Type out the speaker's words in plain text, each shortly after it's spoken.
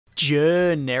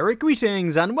Generic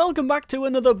greetings and welcome back to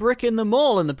another Brick in the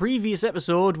Mall. In the previous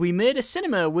episode we made a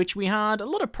cinema which we had a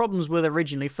lot of problems with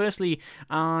originally. Firstly,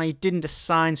 I didn't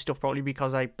assign stuff properly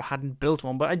because I hadn't built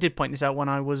one, but I did point this out when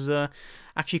I was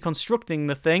actually constructing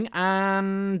the thing,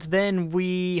 and then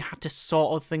we had to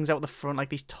sort of things out the front, like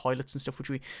these toilets and stuff, which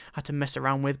we had to mess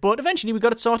around with. But eventually we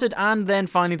got it sorted, and then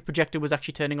finally the projector was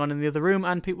actually turning on in the other room,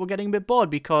 and people were getting a bit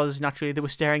bored because naturally they were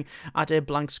staring at a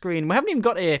blank screen. We haven't even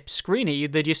got a screen here,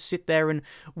 they just sit there and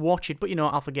watch it, but you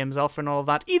know, Alpha Games Alpha and all of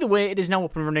that. Either way, it is now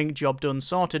up and running, job done,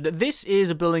 sorted. This is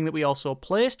a building that we also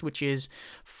placed, which is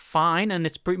fine, and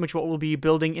it's pretty much what we'll be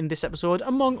building in this episode,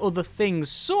 among other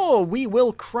things. So we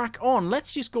will crack on.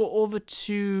 Let's just go over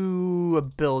to a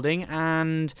building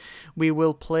and we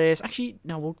will place, actually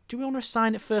no, do we want to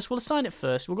assign it first? We'll assign it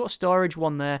first. We'll go to storage,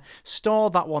 one there,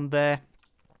 store that one there,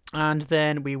 and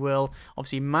then we will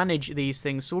obviously manage these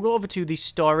things. So we'll go over to the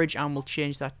storage and we'll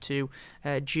change that to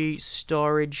G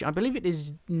storage. I believe it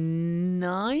is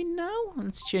 9 now.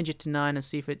 Let's change it to 9 and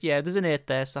see if it, yeah, there's an 8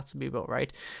 there, so that's about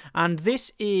right. And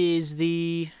this is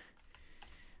the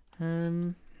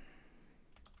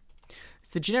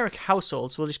it's the generic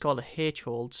household, so we'll just call it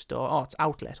H-hold store. Oh, it's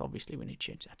outlet, obviously. We need to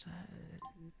change that.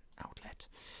 Outlet.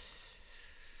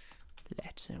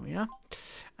 There we are.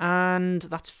 And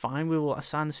that's fine. We will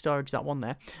assign the storage, that one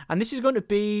there. And this is going to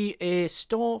be a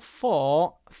store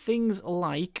for things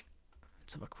like,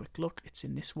 let's have a quick look. It's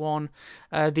in this one.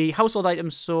 The household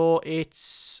items, so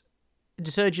it's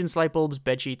detergents, light bulbs,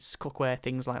 bed sheets, cookware,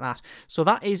 things like that. So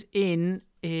that is in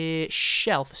a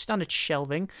shelf, standard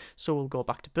shelving. So we'll go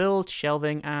back to build,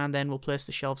 shelving, and then we'll place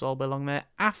the shelves all along there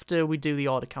after we do the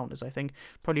order counters, I think.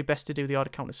 Probably best to do the order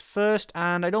counters first,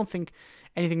 and I don't think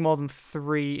anything more than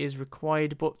 3 is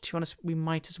required, but to be honest, we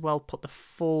might as well put the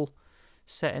full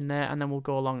set in there, and then we'll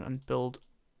go along and build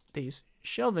these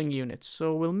shelving units.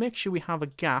 So we'll make sure we have a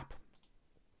gap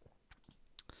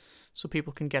so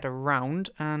people can get around,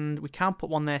 and we can't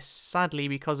put one there sadly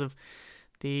because of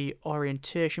the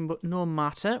orientation, but no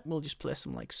matter, we'll just place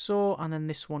them like so, and then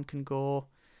this one can go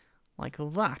like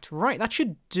that. Right, that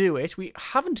should do it. We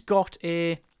haven't got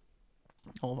a,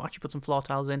 oh, I'll actually put some floor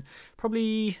tiles in,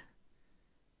 probably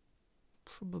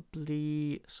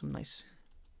some nice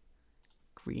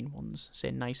green ones.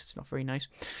 Say nice, it's not very nice.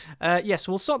 Yes,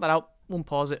 we'll sort that out, we'll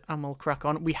pause it and we'll crack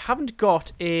on. We haven't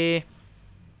got a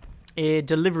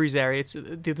deliveries area. It's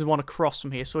the one across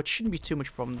from here, so it shouldn't be too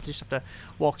much problem. You just have to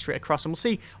walk straight across, and we'll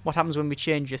see what happens when we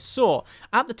change this. So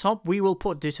at the top we will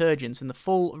put detergents, and the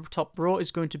full top row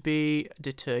is going to be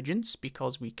detergents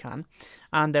because we can,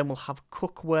 and then we'll have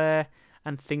cookware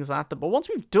and things like that. But once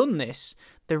we've done this,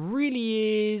 there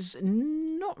really is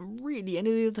not really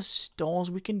any other stores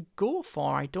we can go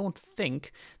for, I don't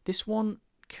think. This one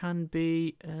can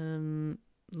be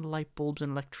light bulbs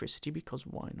and electricity, because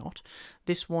why not?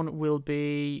 This one will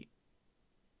be,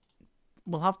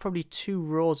 we'll have probably 2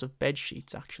 rows of bed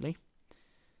sheets actually.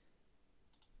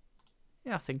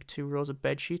 Yeah, I think 2 rows of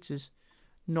bed sheets is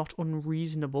not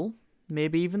unreasonable.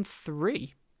 Maybe even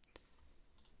 3.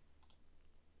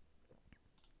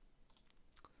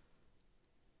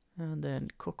 And then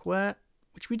cookware,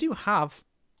 which we do have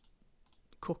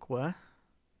cookware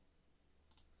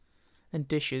and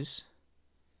dishes,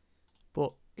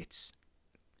 but it's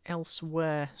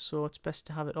elsewhere, so it's best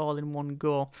to have it all in one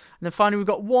go. And then finally we've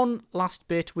got one last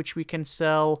bit which we can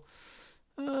sell.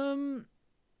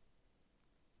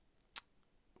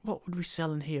 What would we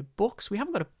sell in here? Books. We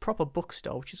haven't got a proper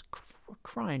bookstore, which is a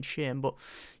crying shame, but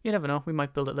you never know, we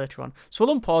might build it later on. So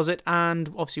we'll unpause it, and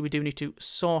obviously we do need to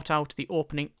sort out the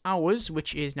opening hours,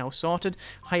 which is now sorted.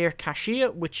 Hire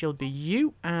cashier, which will be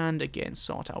you, and again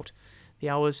sort out the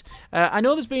hours. I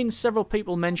know there's been several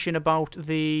people mention about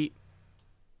the,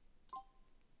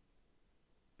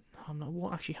 I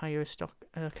won't actually hire a stock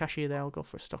cashier there. I'll go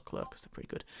for a stock clerk because they're pretty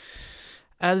good.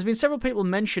 There's been several people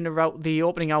mention about the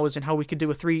opening hours and how we could do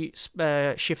a 3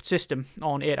 shift system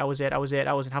on 8 hours, 8 hours, 8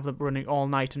 hours, and have them running all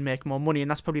night and make more money,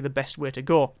 and that's probably the best way to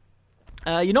go.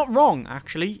 You're not wrong,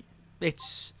 actually.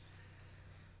 It's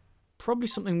probably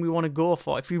something we want to go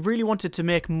for. If we really wanted to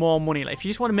make more money, like if you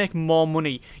just want to make more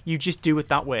money, you just do it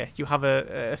that way. You have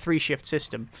a 3 shift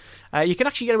system. You can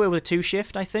actually get away with a 2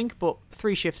 shift, I think, but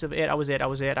 3 shifts of 8 hours, 8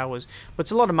 hours, 8 hours. But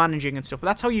it's a lot of managing and stuff. But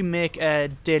that's how you make a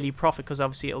daily profit, because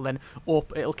obviously it'll then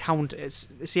it'll count as,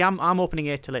 see, I'm opening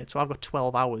 8 till 8, so I've got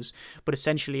 12 hours. But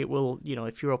essentially it will, you know,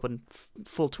 if you're open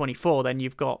full 24, then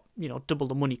you've got, you know, double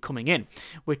the money coming in,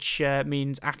 which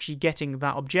means actually getting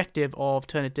that objective of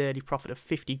turn a daily profit of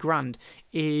 50 grand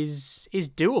is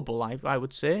doable. I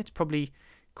would say it's probably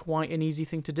quite an easy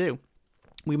thing to do.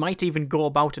 We might even go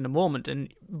about in a moment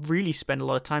and really spend a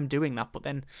lot of time doing that, but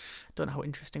then I don't know how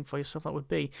interesting for yourself that would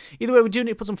be. Either way, we do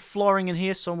need to put some flooring in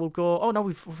here, so we'll go... Oh, no,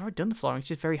 we've already done the flooring. It's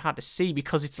just very hard to see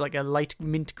because it's like a light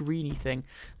mint greeny thing.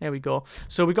 There we go.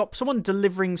 So we got someone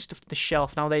delivering stuff to the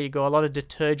shelf. Now, there you go. A lot of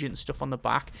detergent stuff on the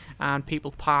back and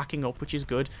people parking up, which is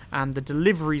good. And the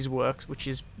deliveries works, which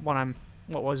is what I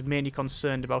was mainly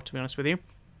concerned about, to be honest with you.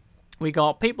 We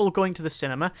got people going to the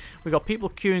cinema. We got people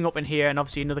queuing up in here, and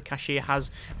obviously another cashier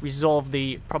has resolved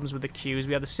the problems with the queues.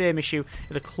 We had the same issue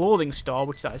at the clothing store,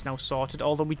 which that is now sorted.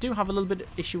 Although we do have a little bit of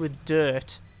issue with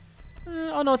dirt.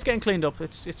 Oh no, it's getting cleaned up.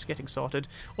 It's getting sorted.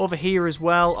 Over here as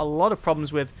well, a lot of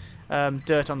problems with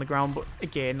dirt on the ground, but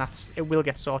again, it will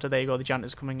get sorted. There you go. The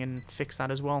janitor's coming in and fix that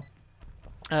as well.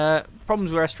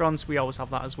 Problems with restaurants, we always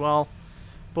have that as well.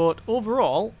 But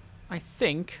overall, I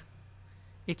think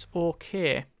it's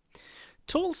okay.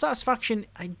 Total satisfaction,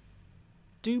 I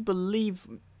do believe,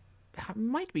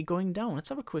 might be going down. Let's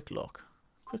have a quick look.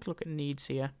 Quick look at needs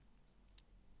here.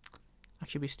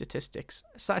 Actually, be statistics.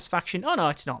 Satisfaction. Oh no,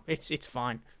 it's not. It's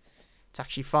fine. It's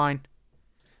actually fine.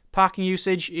 Parking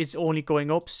usage is only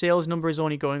going up. Sales number is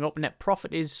only going up. Net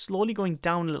profit is slowly going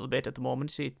down a little bit at the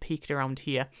moment. See, it peaked around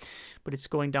here, but it's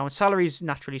going down. Salaries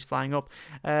naturally is flying up.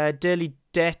 Daily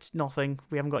debt, nothing.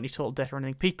 We haven't got any total debt or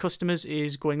anything. Peak customers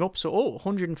is going up. So,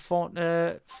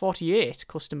 148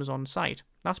 customers on site.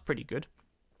 That's pretty good.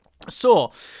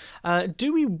 So,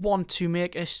 do we want to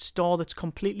make a store that's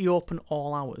completely open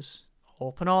all hours?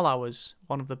 Open all hours,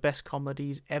 one of the best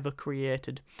comedies ever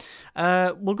created.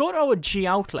 We'll go to our G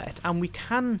outlet and we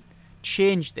can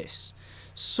change this.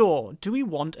 So, do we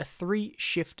want a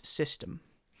 3-shift system?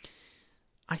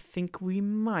 I think we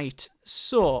might.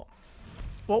 So,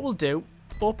 what we'll do,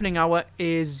 opening hour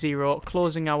is 0,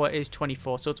 closing hour is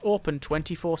 24. So, it's open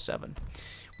 24/7.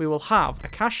 We will have a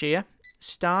cashier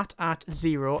start at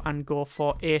 0 and go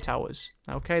for 8 hours.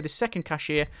 Okay, the second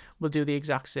cashier will do the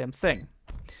exact same thing.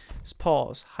 Let's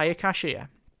pause, hire cashier,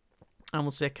 and we'll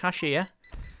say cashier,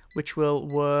 which will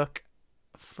work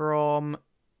from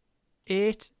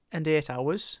 8 and 8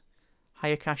 hours.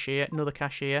 Hire cashier, another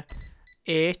cashier,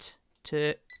 8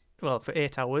 to, well, for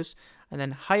 8 hours, and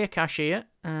then hire cashier,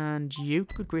 and you,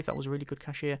 good grief, that was a really good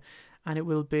cashier, and it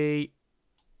will be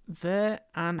there,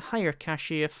 and hire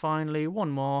cashier finally, one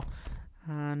more,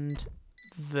 and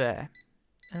there.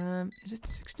 Is it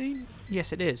 16?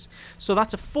 Yes, it is. So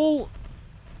that's a full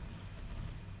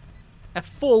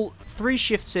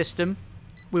 3-shift system.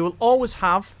 We will always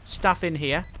have staff in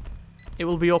here. It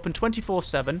will be open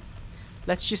 24/7.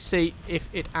 Let's just see if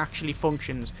it actually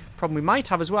functions. Problem we might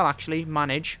have as well, actually,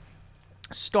 manage.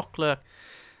 Stock clerk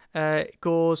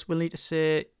goes, we'll need to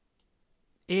say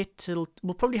 8 till,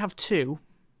 we'll probably have 2.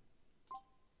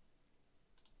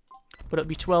 But it'll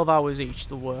be 12 hours each,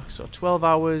 they'll work. So 12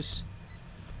 hours,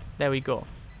 there we go.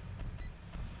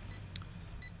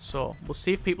 So, we'll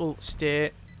see if people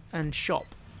stay and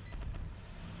shop.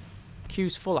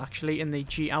 Queue's full actually in the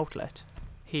G outlet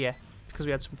here because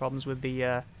we had some problems with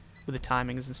the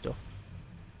timings and stuff.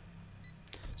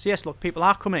 So yes, look, people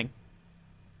are coming.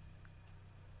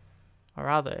 Or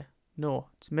are they? No,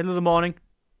 it's the middle of the morning.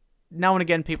 Now and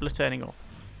again, people are turning up.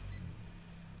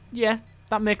 Yeah,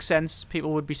 that makes sense.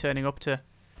 People would be turning up to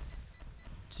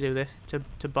do this,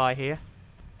 to buy here.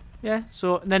 Yeah,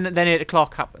 so then 8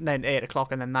 o'clock happens, then 8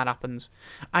 o'clock, and then that happens.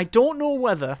 I don't know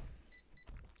whether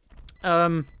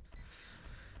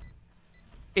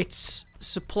it's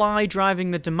supply driving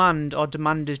the demand or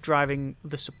demand is driving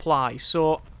the supply.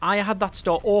 So I had that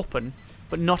store open,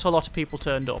 but not a lot of people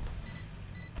turned up.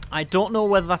 I don't know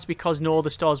whether that's because no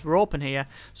other stores were open here,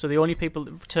 so the only people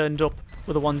that turned up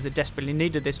were the ones that desperately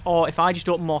needed this, or if I just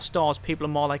open more stores, people are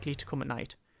more likely to come at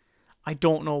night. I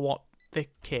don't know what the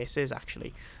case is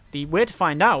actually. The way to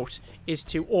find out is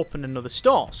to open another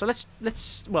store. So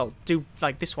let's well do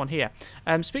like this one here.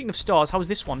 Speaking of stores, how's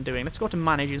this one doing? Let's go to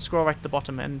manage and scroll right to the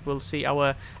bottom, and we'll see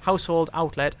our household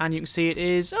outlet. And you can see it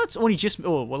is it's only just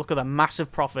well look at that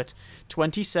massive profit,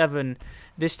 27.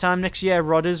 This time next year,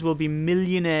 Rodders will be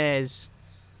millionaires.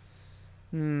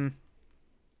 I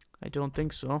don't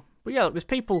think so. But yeah, look, there's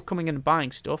people coming in and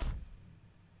buying stuff.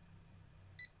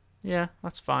 Yeah,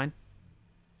 that's fine.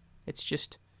 It's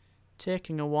just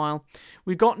taking a while.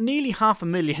 We've got nearly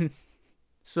 500,000,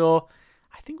 so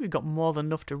I think we've got more than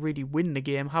enough to really win the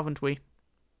game, haven't we?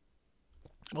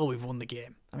 Oh, we've won the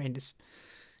game. I mean, it's,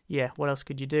 yeah, what else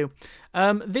could you do?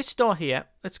 This store here,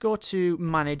 let's go to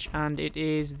manage, and it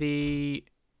is the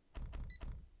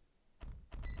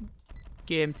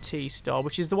Game T store,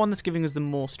 which is the one that's giving us the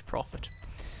most profit.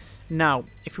 Now,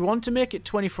 if we want to make it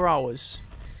 24 hours,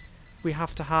 we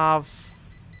have to have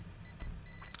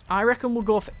I reckon we'll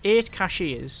go for 8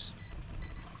 cashiers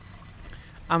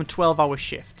and 12-hour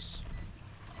shifts.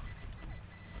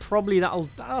 Probably that'll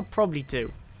probably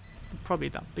do. Probably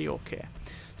that'll be okay.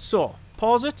 So,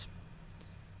 pause it.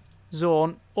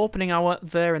 Zone, opening hour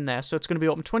there and there. So it's going to be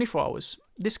open 24 hours.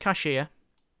 This cashier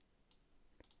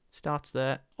starts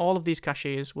there. All of these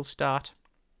cashiers will start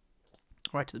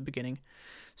right at the beginning.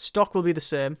 Stock will be the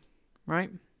same, right?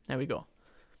 There we go.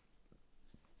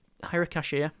 Hire a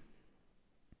cashier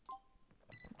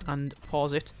and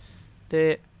pause it.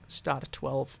 They start at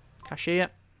 12. Cashier.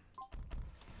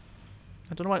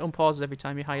 I don't know why it unpauses every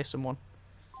time you hire someone.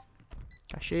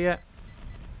 Cashier.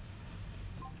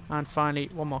 And finally,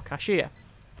 one more cashier.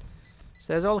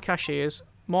 So there's all the cashiers.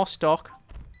 More stock.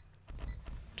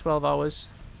 12 hours.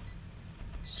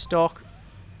 Stock.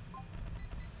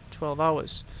 12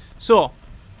 hours. So,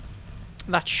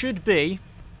 that should be...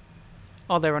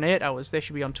 Oh, they're on 8 hours. They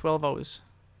should be on 12 hours.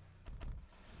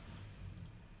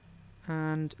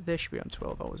 And they should be on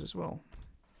 12 hours as well.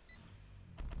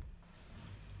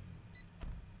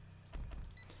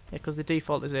 Yeah, because the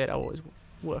default is 8 hours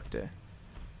workday.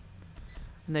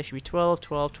 And they should be 12,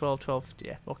 12, 12, 12.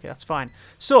 Yeah, okay, that's fine.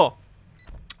 So,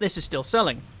 this is still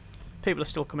selling. People are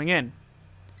still coming in.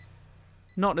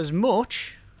 Not as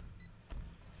much.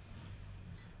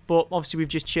 But obviously we've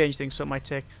just changed things, so it might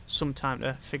take some time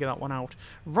to figure that one out.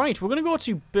 Right, we're going to go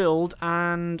to build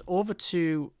and over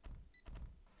to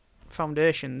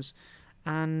foundations.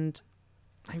 And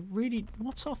I really...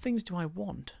 What sort of things do I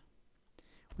want?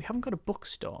 We haven't got a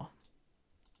bookstore.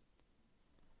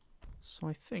 So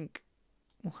I think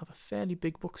we'll have a fairly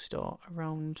big bookstore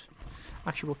around...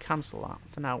 Actually, we'll cancel that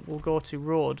for now. We'll go to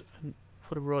road and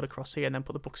put a road across here and then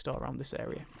put the bookstore around this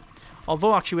area.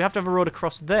 Although, actually, we have to have a road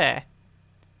across there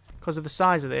because of the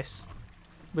size of this.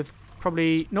 With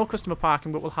probably no customer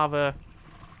parking, but we'll have a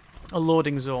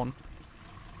loading zone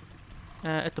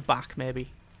at the back,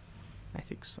 maybe. I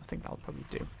think that'll probably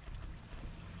do.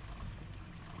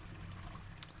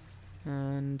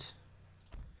 And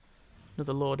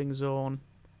another loading zone.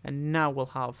 And now we'll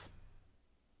have...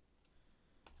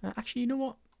 actually, you know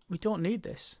what? We don't need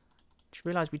this. Just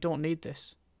realised we don't need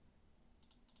this.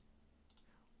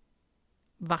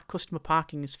 That customer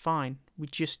parking is fine. We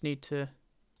just need to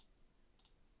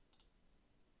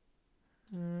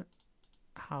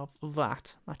have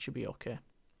that. That should be okay.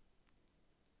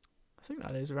 I think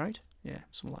that is right. Yeah,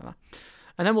 something like that.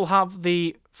 And then we'll have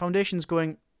the foundations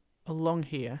going along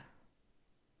here.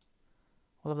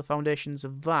 We'll have the foundations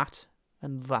of that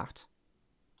and that.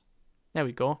 There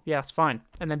we go. Yeah, that's fine.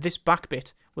 And then this back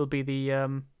bit will be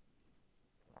the...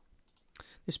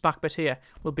 this back bit here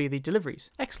will be the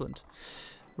deliveries. Excellent.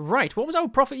 Right, what was our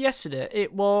profit yesterday?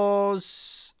 It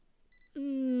was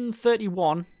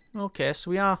 31. Okay, so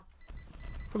we are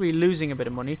probably losing a bit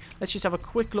of money. Let's just have a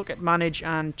quick look at manage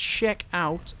and check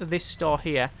out this store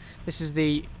here. This is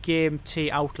the Game Tea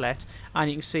outlet, and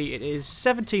you can see it is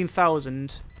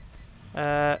 17,000.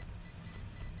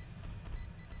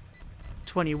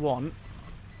 21.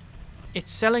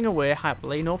 It's selling away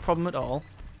happily, no problem at all.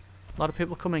 A lot of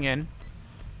people coming in.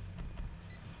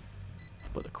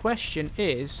 But the question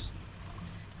is,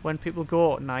 when people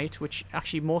go at night, which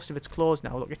actually most of it's closed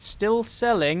now. Look, it's still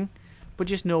selling, but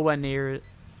just nowhere near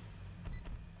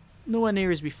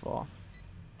as before.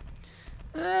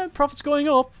 Profit's going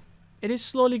up. It is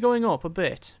slowly going up a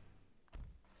bit.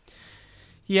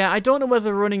 Yeah, I don't know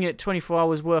whether running it 24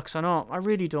 hours works or not. I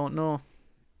really don't know.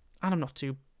 And I'm not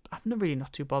too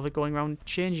bothered going around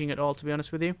changing it all, to be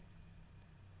honest with you.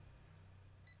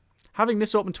 Having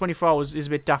this open 24 hours is a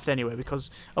bit daft anyway,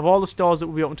 because of all the stores that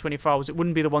will be open 24 hours, it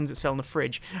wouldn't be the ones that sell in the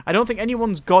fridge. I don't think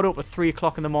anyone's got up at 3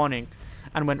 o'clock in the morning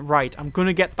and went, right, I'm going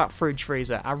to get that fridge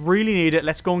freezer. I really need it.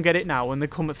 Let's go and get it now. And they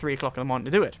come at 3 o'clock in the morning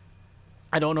to do it.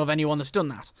 I don't know of anyone that's done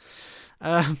that.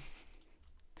 And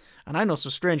I know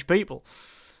some strange people.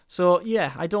 So,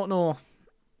 yeah, I don't know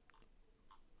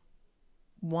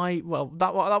why. Well,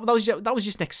 that was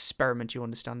just an experiment, you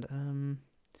understand.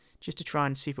 Just to try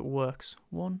and see if it works.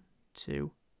 1,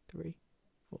 2, 3,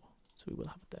 4. So we will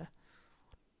have it there. 1,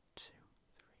 2, 3,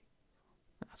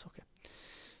 4. That's okay.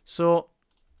 So,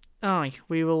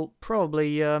 we will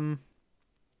probably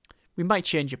we might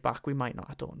change it back. We might not.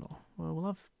 I don't know. Well, we'll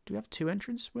have. Do we have 2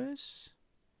 entranceways?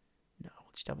 No,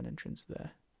 we'll just have an entrance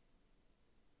there.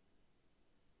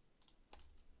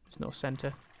 There's no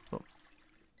center. Oh.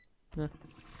 No.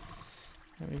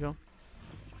 There we go.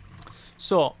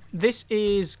 So, this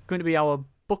is going to be our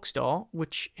bookstore,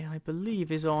 which I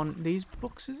believe is on these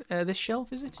books. This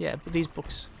shelf, is it? Yeah, but these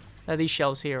books. These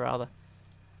shelves here, rather.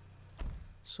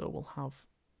 So, we'll have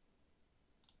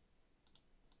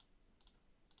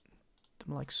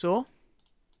them like so.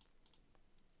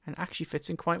 And actually fits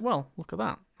in quite well. Look at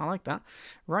that. I like that.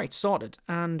 Right, sorted.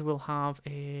 And we'll have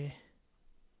a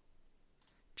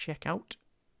checkout.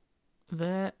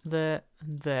 There, and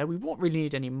there. We won't really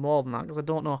need any more than that because I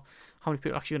don't know how many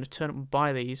people are actually going to turn up and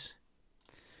buy these.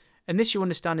 And this, you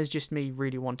understand, is just me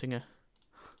really wanting a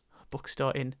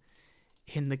bookstore in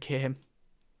the game.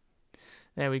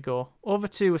 There we go. Over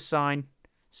to assign,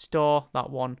 store, that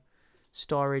one,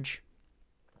 storage.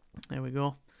 There we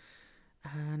go.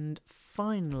 And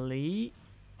finally,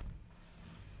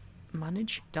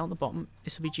 manage down the bottom.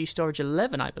 This will be G Storage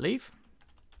 11, I believe.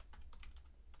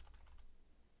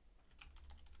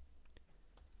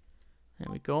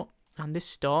 There we go. And this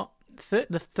store, the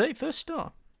 31st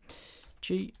store,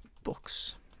 G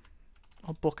Books,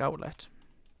 or Book Outlet.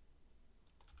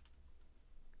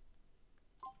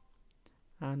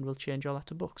 And we'll change all that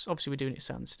to books. Obviously, we're doing it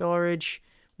sound storage.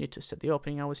 We need to set the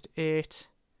opening hours to 8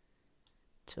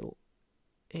 till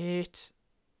 8.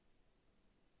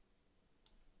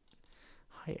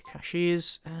 Hire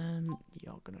cashiers.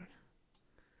 You're gonna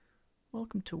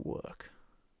welcome to work.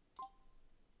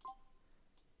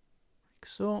 Like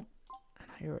so. And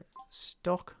hire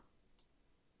stock.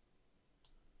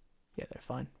 Yeah, they're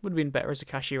fine. Would have been better as a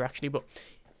cashier actually, but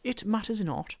it matters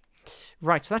not.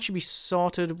 Right, so that should be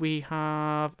sorted. We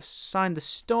have assigned the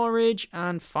storage,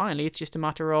 and finally it's just a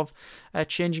matter of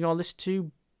changing all this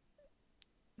to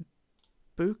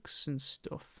books and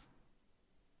stuff.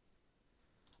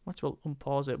 Might as well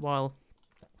unpause it while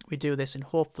we do this, and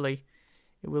hopefully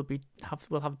it will be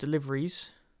we'll have deliveries,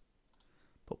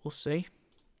 but we'll see.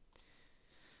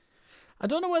 I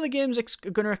don't know where the game's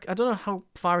gonna. I don't know how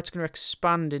far it's gonna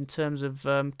expand in terms of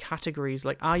categories.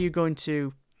 Like, are you going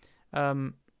to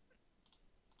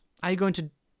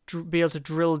be able to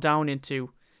drill down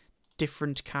into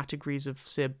different categories of,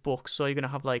 say, books? So you're gonna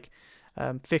have like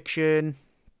fiction.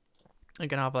 You're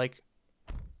gonna have like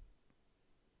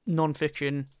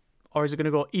non-fiction, or is it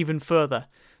gonna go even further?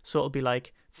 So it'll be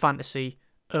like fantasy,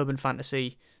 urban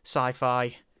fantasy,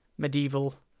 sci-fi,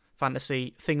 medieval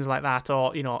fantasy, things like that,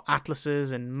 or, you know,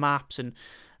 atlases and maps and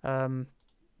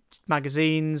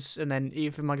magazines, and then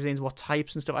even magazines, what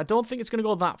types and stuff. I don't think it's going to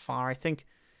go that far. I think,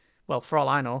 well, for all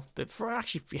I know, for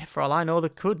all I know, they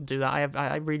could do that.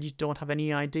 I really don't have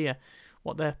any idea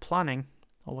what they're planning,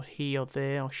 or what he or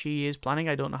they or she is planning.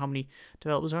 I don't know how many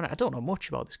developers are on it. I don't know much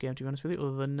about this game, to be honest with you,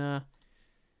 other than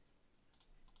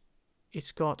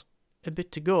it's got a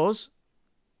bit to goes.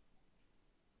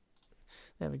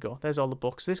 There we go. There's all the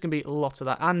books. There's going to be lots of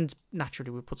that. And naturally,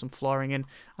 we'll put some flooring in.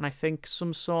 And I think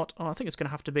some sort... Oh, I think it's going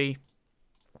to have to be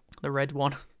the red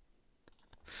one.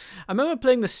 I remember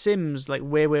playing The Sims like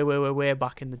way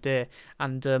back in the day.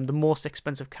 And the most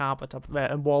expensive carpet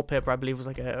and wallpaper, I believe, was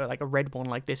like a red one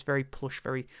like this. Very plush,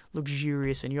 very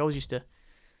luxurious. And you always used to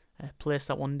place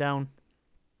that one down.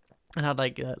 And had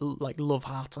like love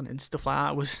hearts on it and stuff like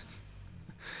that. It was...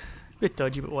 bit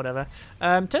dodgy, but whatever.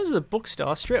 In terms of the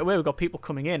bookstore, straight away we've got people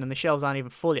coming in, and the shelves aren't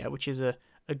even full yet, which is a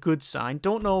good sign.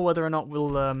 Don't know whether or not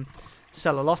we'll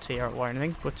sell a lot here or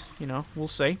anything, but, you know, we'll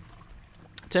see.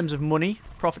 In terms of money,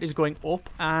 profit is going up,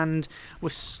 and we're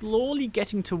slowly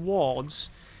getting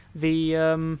towards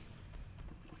the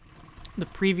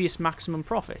previous maximum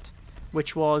profit,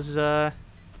 which was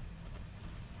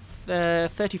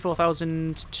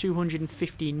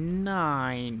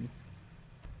 34,259.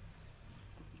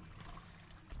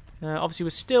 Obviously, we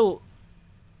still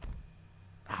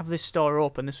have this store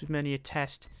open. This was mainly a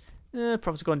test.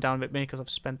 Profits are going down a bit, mainly because I've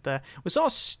spent there. We're sort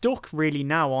of stuck, really,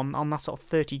 now on that sort of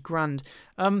 30 grand.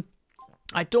 I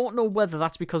don't know whether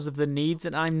that's because of the needs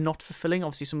that I'm not fulfilling.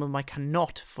 Obviously, some of them I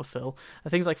cannot fulfill.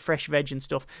 Things like fresh veg and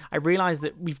stuff. I realise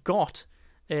that we've got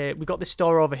this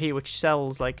store over here which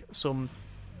sells, like, some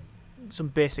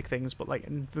basic things, but like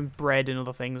bread and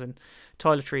other things and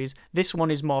toiletries. This one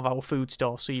is more of our food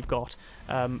store, so you've got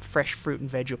fresh fruit and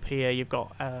veg up here, you've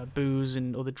got booze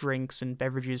and other drinks and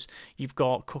beverages, you've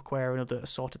got cookware and other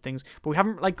assorted things, but we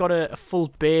haven't like got a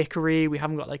full bakery, we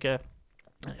haven't got like a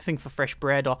thing for fresh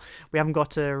bread, or we haven't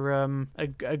got a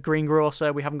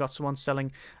greengrocer, we haven't got someone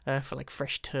selling for like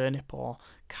fresh turnip or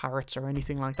carrots or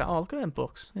anything like that. Oh, look at them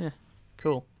books. Yeah,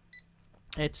 cool.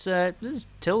 It's there's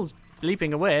tills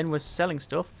leaping away and we're selling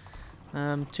stuff.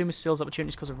 Too many sales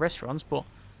opportunities because of restaurants, but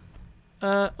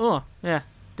oh yeah,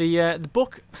 the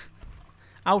book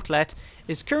outlet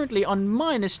is currently on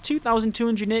minus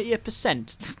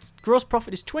 2,288%. Gross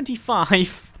profit is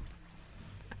 25,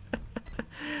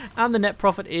 and the net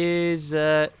profit is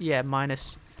yeah,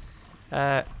 minus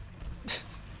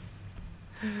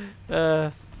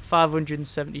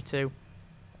 572.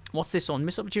 What's this on?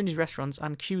 Missed opportunities, restaurants,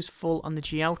 and queues full on the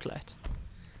G outlet.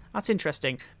 That's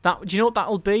interesting. Do you know what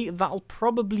that'll be? That'll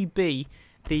probably be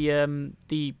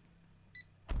the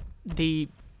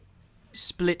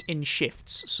split in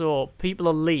shifts. So people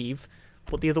will leave,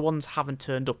 but the other ones haven't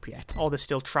turned up yet, or they're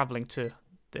still travelling to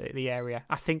the area.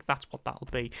 I think that's what that'll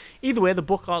be. Either way, the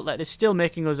book outlet is still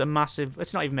making us a massive...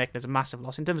 It's not even making us a massive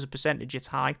loss. In terms of percentage, it's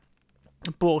high.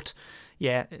 But,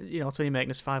 yeah, you know, it's only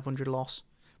making us 500 loss.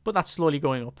 But that's slowly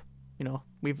going up. You know,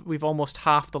 we've almost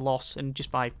half the loss and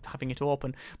just by having it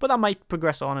open. But that might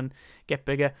progress on and get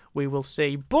bigger. We will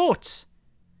see. But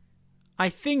I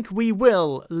think we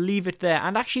will leave it there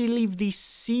and actually leave the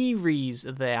series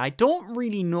there. I don't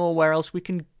really know where else we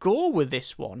can go with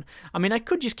this one. I mean, I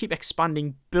could just keep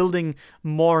expanding, building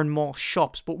more and more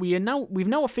shops, but we've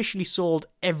now officially sold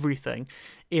everything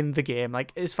in the game.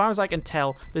 Like, as far as I can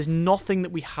tell, there's nothing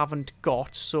that we haven't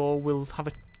got, so we'll have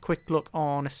a quick look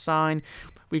on a sign.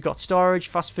 We've got storage,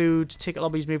 fast food, ticket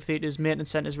lobbies, movie theatres, maintenance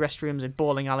centres, restrooms, and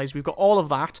bowling alleys. We've got all of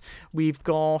that. We've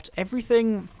got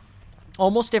everything...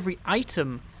 Almost every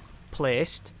item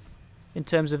placed in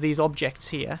terms of these objects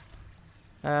here.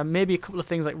 Maybe a couple of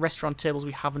things like restaurant tables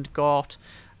we haven't got.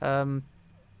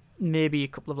 Maybe a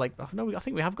couple of like... No, I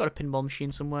think we have got a pinball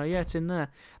machine somewhere. Yeah, it's in there.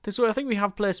 So I think we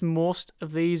have placed most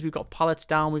of these. We've got pallets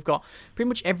down. We've got pretty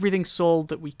much everything sold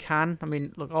that we can. I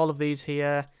mean, look, all of these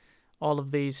here. All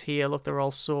of these here. Look, they're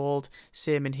all sold.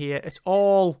 Same in here. It's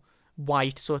all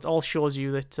white, so it all shows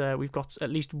you that we've got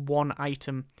at least one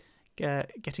item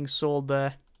getting sold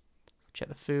there. Check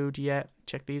the food, yeah.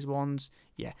 Check these ones,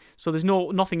 yeah. So there's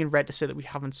nothing in red to say that we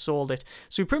haven't sold it.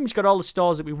 So we pretty much got all the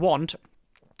stores that we want.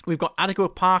 We've got adequate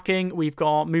parking, we've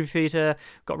got movie theatre,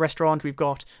 we've got restaurant, we've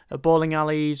got bowling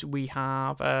alleys, we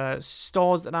have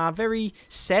stores that are very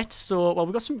set. So, well,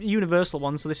 we've got some universal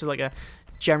ones, so this is like a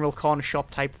general corner shop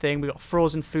type thing. We've got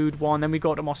frozen food one, then we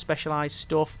got the more specialised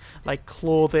stuff like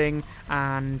clothing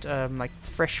and like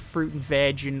fresh fruit and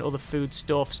veg and other food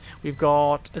stuffs. We've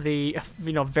got the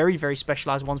very, very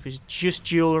specialised ones, which is just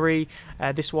jewellery.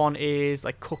 This one is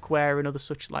like cookware and other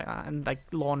such like that, and like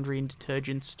laundry and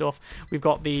detergent stuff. We've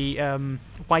got the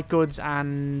white goods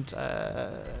and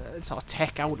sort of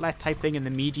tech outlet type thing, and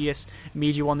the media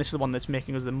one. This is the one that's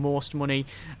making us the most money.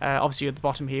 Obviously at the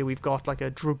bottom here we've got like a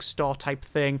drugstore type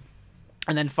thing.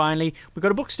 And then finally, we've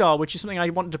got a bookstore, which is something I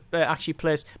wanted to actually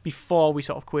place before we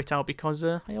sort of quit out, because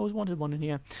I always wanted one in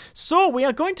here. So we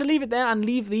are going to leave it there and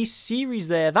leave the series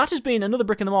there. That has been another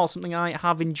Brick in the Mall, something I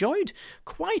have enjoyed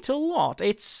quite a lot.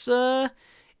 It's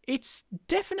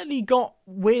definitely got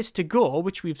ways to go,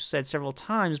 which we've said several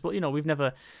times, but, you know, we've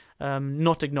never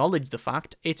not acknowledged the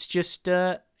fact. It's just,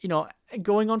 you know,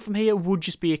 going on from here would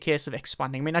just be a case of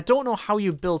expanding. I mean, I don't know how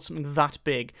you build something that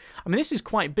big. I mean, this is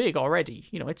quite big already.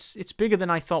 You know, it's bigger than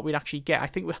I thought we'd actually get.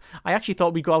 I actually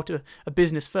thought we'd go out to a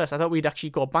business first. I thought we'd actually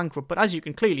go bankrupt, but as you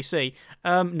can clearly see,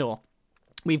 no.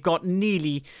 We've got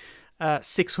nearly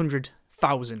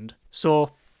 600,000.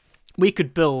 So we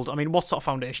could build, I mean, what sort of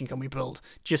foundation can we build?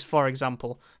 Just for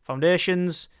example,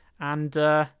 foundations and...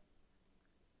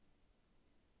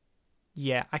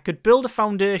 yeah, I could build a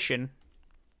foundation.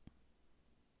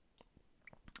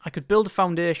 I can't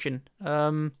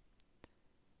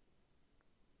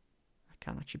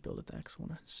actually build it there because I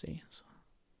want to see. So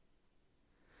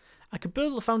I could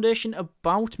build a foundation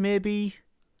about maybe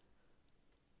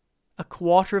a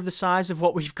quarter of the size of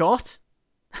what we've got.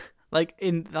 Like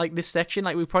in like this section,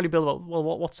 like we probably build about,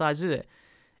 well, what size is it?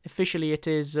 Officially, it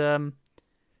is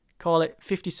call it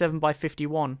 57 by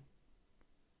 51.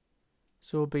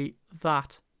 So it'll be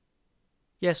that.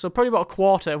 Yeah, so probably about a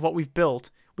quarter of what we've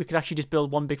built. We could actually just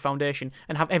build one big foundation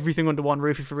and have everything under one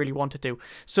roof if we really wanted to.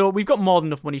 So we've got more than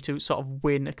enough money to sort of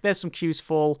win. There's some queues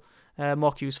full,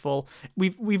 more queues full.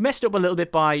 We've messed up a little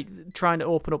bit by trying to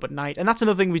open up at night, and that's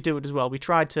another thing we do it as well. We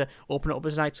tried to open it up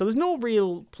at night, so there's no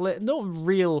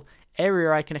real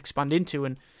area I can expand into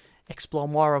and explore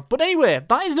more of. But anyway,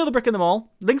 that is another Brick in the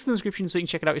Mall. Links in the description so you can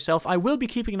check it out yourself. I will be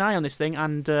keeping an eye on this thing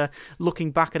and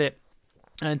looking back at it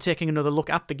and taking another look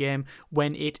at the game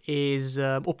when it is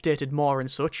updated more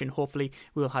and such, and hopefully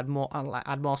we'll add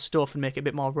more stuff and make it a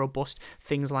bit more robust,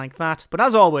 things like that. But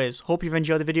as always, hope you've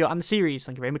enjoyed the video and the series.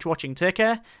 Thank you very much for watching. Take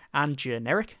care, and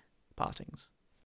generic partings.